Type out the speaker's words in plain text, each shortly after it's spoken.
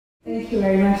Thank you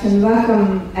very much and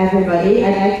welcome everybody.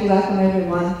 I'd like to welcome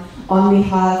everyone on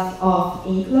behalf of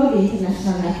INCLO, the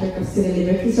International Network of Civil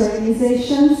Liberties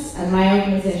Organizations, and my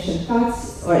organization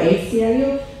CUTS, or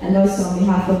HCLU, and also on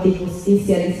behalf of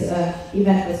Dejusticia. This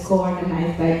event was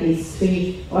co-organized by these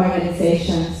three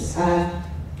organizations.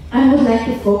 I would like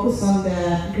to focus on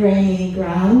the Gaining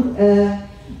Ground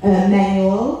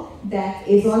manual that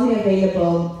is only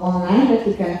available online, but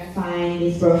you can find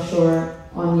this brochure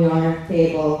on your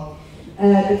table.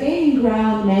 The Gaining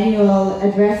Ground manual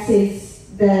addresses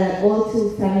the all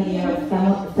too familiar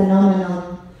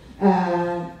phenomenon,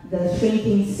 the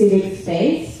shrinking civic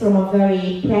space, from a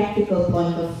very practical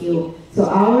point of view. So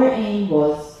our aim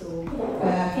was to,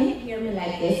 can you hear me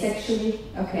like this actually?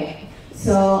 Okay.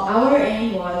 So our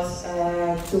aim was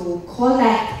to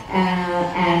collect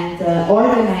and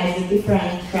organize the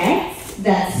different threats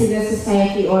that civil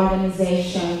society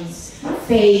organizations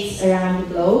face around the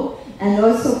globe, and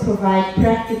also provide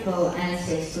practical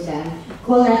answers to them.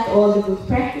 Collect all the good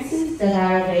practices that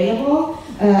are available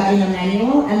in a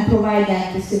manual and provide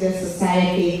that to civil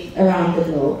society around the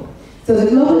globe. So the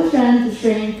global trend to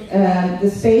shrink the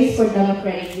space for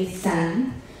democratic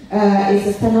dissent is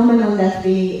a phenomenon that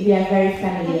we are very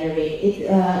familiar with. It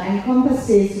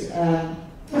encompasses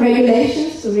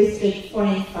regulations to restrict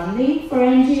foreign funding for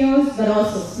NGOs, but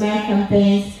also smear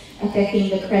campaigns attacking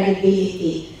the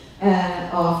credibility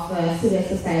of civil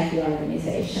society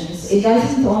organizations. It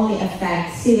doesn't only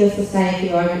affect civil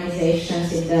society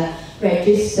organizations in the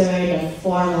registered and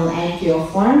formal NGO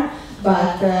form,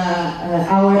 but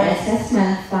our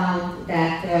assessment found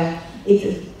that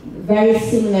very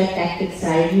similar tactics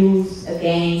are used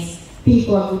against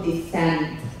people who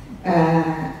dissent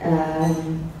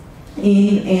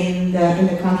in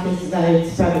the countries where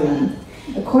it's prevalent.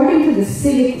 According to the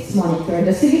Civicus Monitor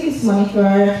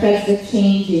tracks the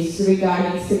changes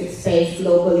regarding civic space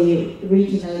globally,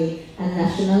 regionally, and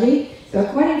nationally. So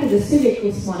according to the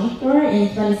Civicus Monitor, in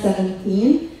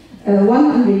 2017,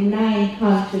 109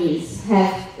 countries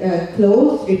have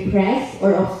closed, repressed,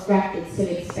 or obstructed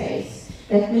civic space.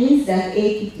 That means that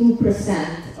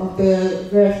 82% of the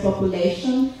world's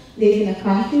population live in a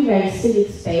country where the civic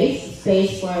space, the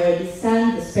space for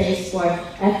dissent, the space for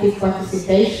active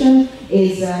participation,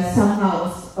 is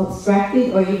somehow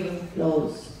obstructed or even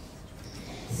closed.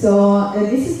 So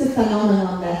this is the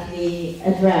phenomenon that we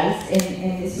addressed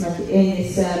in this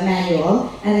manual,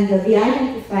 and we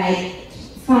identified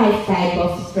 5 types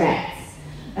of threats.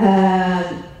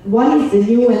 One is the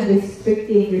new and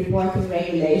restrictive reporting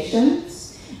regulations.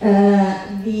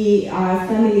 We are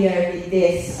familiar with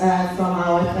this from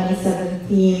our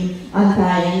 2017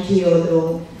 anti-NGO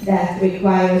law that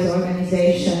requires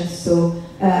organizations to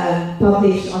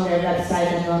publish on their website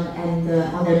and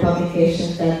on their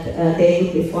publications that they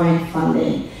would be foreign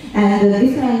funding. And the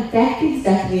different tactics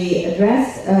that we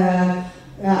addressed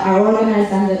are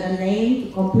organized under the name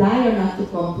to comply or not to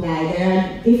comply. There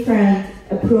are different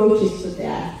approaches to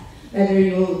that, whether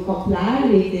you comply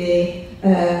with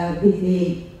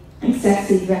the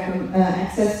excessive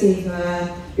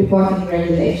reporting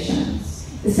regulations.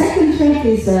 The second threat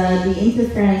is the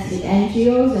interference with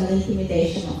NGOs and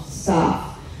intimidation of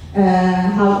staff.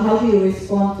 How do you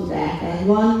respond to that? And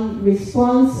one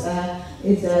response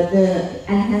is the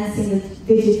enhancing the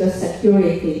digital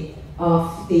security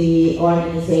of the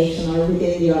organization or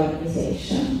within the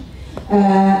organization.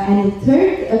 And the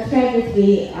third threat that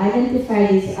we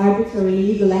identified is arbitrary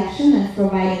legal action and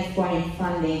providing foreign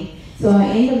funding. So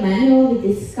in the manual we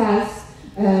discuss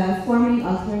forming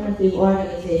alternative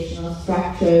organizational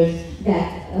structures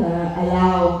that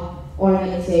allow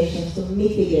organizations to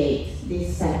mitigate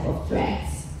these type of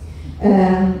threats.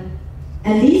 And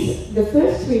the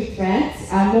first 3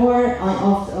 threats are more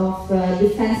of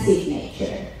defensive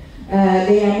nature.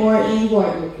 They are more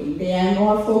inward-looking. They are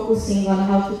more focusing on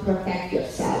how to protect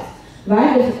yourself.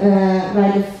 While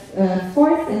the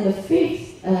 4th and the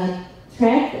 5th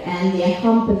threat and the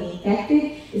accompanying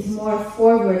tactic is more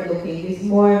forward-looking, is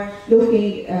more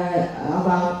looking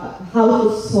about how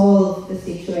to solve the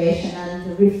situation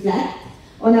and reflect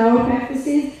on our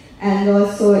practices, and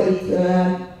also it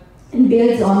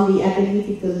builds on the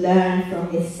ability to learn from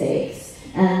mistakes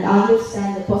and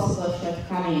understand the possible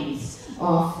shortcomings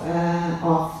of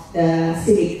the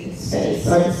civic space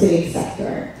or the civic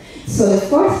sector. So the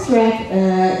 4th threat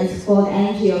is called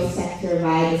NGO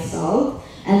sector-wide assault,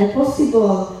 and the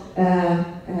possible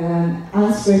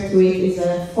answer to it is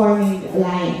forming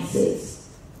alliances.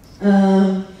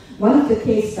 One of the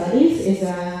case studies is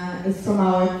from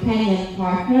our Kenyan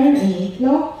partner in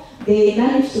INCLO. They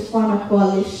managed to form a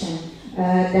coalition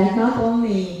that not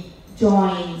only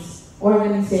joins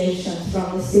organizations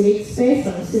from the civic space,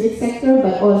 from the civic sector,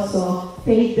 but also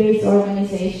faith-based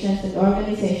organizations and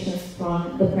organizations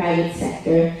from the private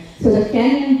sector. So the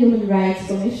Kenyan Human Rights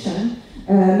Commission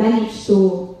managed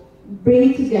to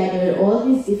bring together all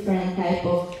these different type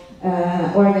of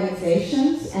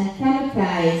organizations and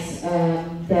thematize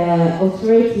the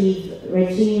authoritative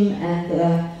regime and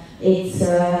its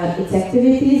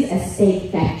activities as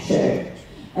state capture.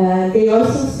 They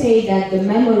also say that the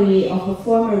memory of a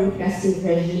former repressive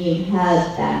regime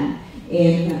helped them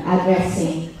in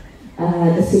addressing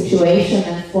the situation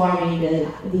and forming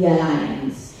the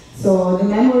alliance. So the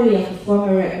memory of a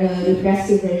former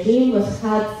repressive regime was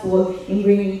helpful in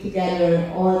bringing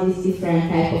together all these different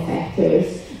type of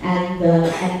actors and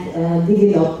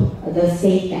develop the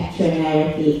state capture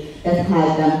narrative that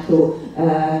helped them to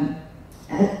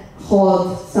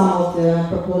hold some of the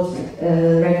proposed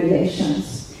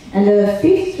regulations. And the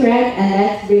fifth thread, and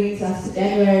that brings us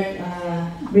together,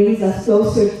 brings us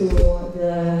closer to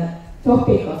the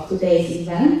topic of today's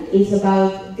event, is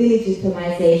about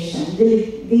delegitimization,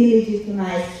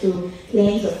 delegitimized through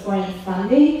claims of foreign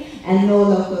funding and no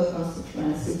local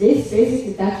constituency. This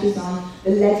basically touches on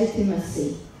the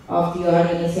legitimacy of the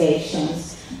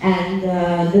organizations and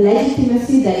the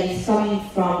legitimacy that is coming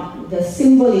from the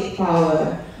symbolic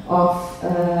power of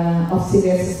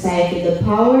civil society. The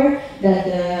power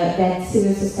that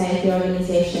civil society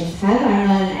organizations have are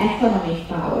not an economic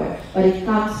power, but it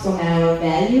comes from our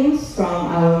values, from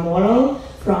our moral,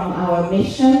 from our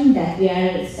mission that we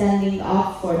are standing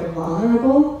up for the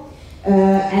vulnerable,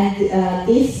 and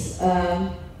this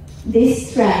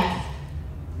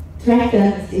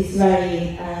threatens this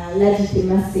very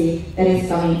legitimacy that is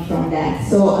coming from that.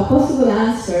 So a possible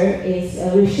answer is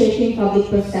reshaping public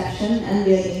perception and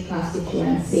building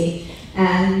constituency.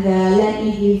 And let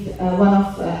me give one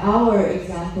of our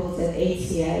examples at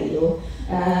HCLU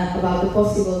about the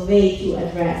possible way to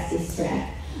address this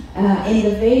threat. In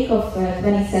the wake of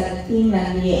 2017,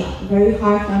 when the very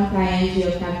hard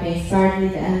anti-NGO campaign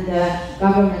started and the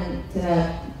government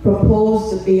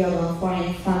proposed a bill on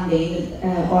foreign funding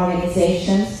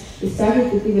organizations, we started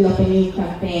to develop a new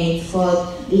campaign. It's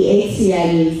called the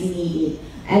HCLU is needed.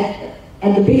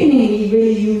 At the beginning, we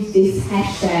really used this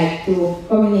hashtag to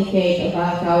communicate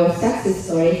about our success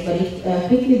stories, but it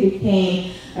quickly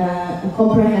became a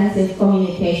comprehensive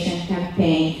communication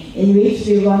campaign in which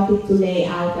we wanted to lay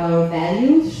out our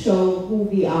values, show who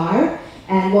we are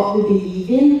and what we believe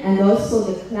in, and also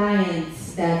the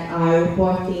clients that are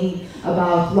reporting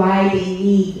about why they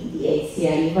need the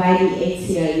HCLU, why the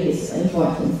HCLU is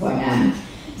important for them.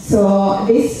 So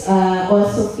this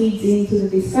also feeds into the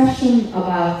discussion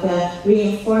about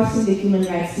reinforcing the human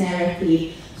rights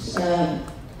narrative,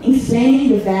 explaining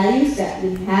the values that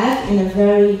we have in a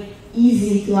very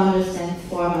easy to understand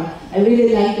format. I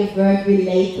really like the word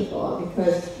relatable,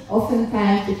 because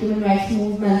oftentimes the human rights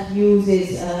movement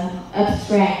uses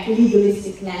abstract,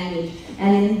 legalistic language,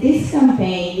 and in this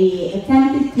campaign we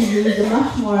attempted to use a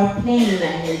much more plain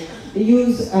language. We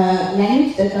use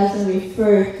language that doesn't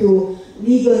refer to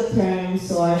legal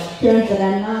terms or terms that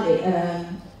are not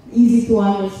easy to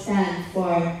understand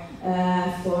for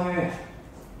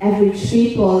average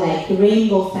people, like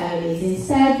rainbow families.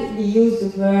 Instead, we use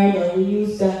the word, or we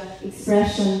use the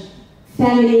expression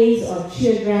families or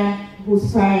children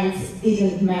whose parents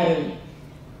didn't marry.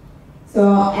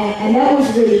 So, and that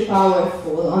was really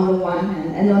powerful on the one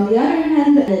hand. And on the other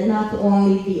hand, not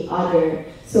only the other.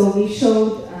 So we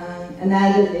showed an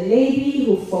elderly lady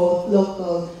who fought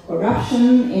local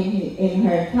corruption in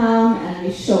her town, and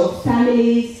we showed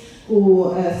families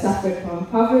who suffered from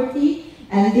poverty.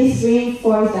 And this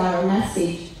reinforced our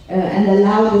message and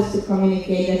allowed us to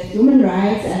communicate that human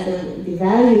rights and the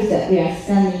values that we are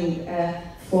standing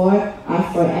for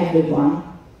are for everyone.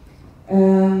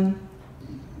 And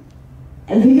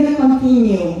we will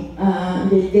continue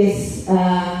with this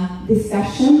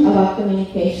discussion about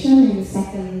communication in the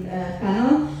second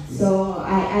panel. So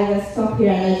I will stop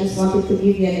here, and I just wanted to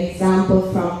give you an example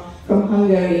from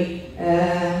Hungary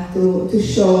to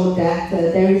show that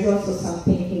there is also some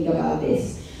thinking about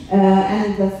this.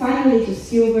 And finally, just a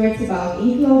few words about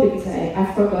INCLO, because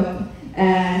I forgot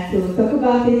to talk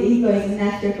about it. INCLO is a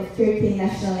network of 13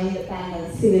 national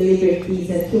independent civil liberties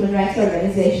and human rights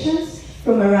organizations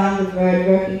from around the world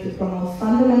working to promote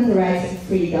fundamental rights and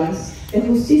freedoms.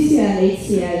 Dejusticia and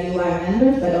HCLU are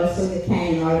members, but also the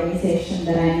Kenyan organization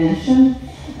that I mentioned.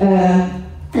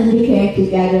 And we came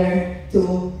together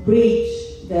to bridge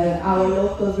our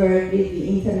local work with the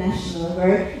international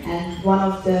work, and one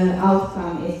of the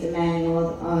outcomes is the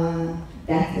manual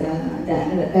that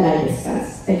I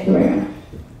discussed. Thank you very much.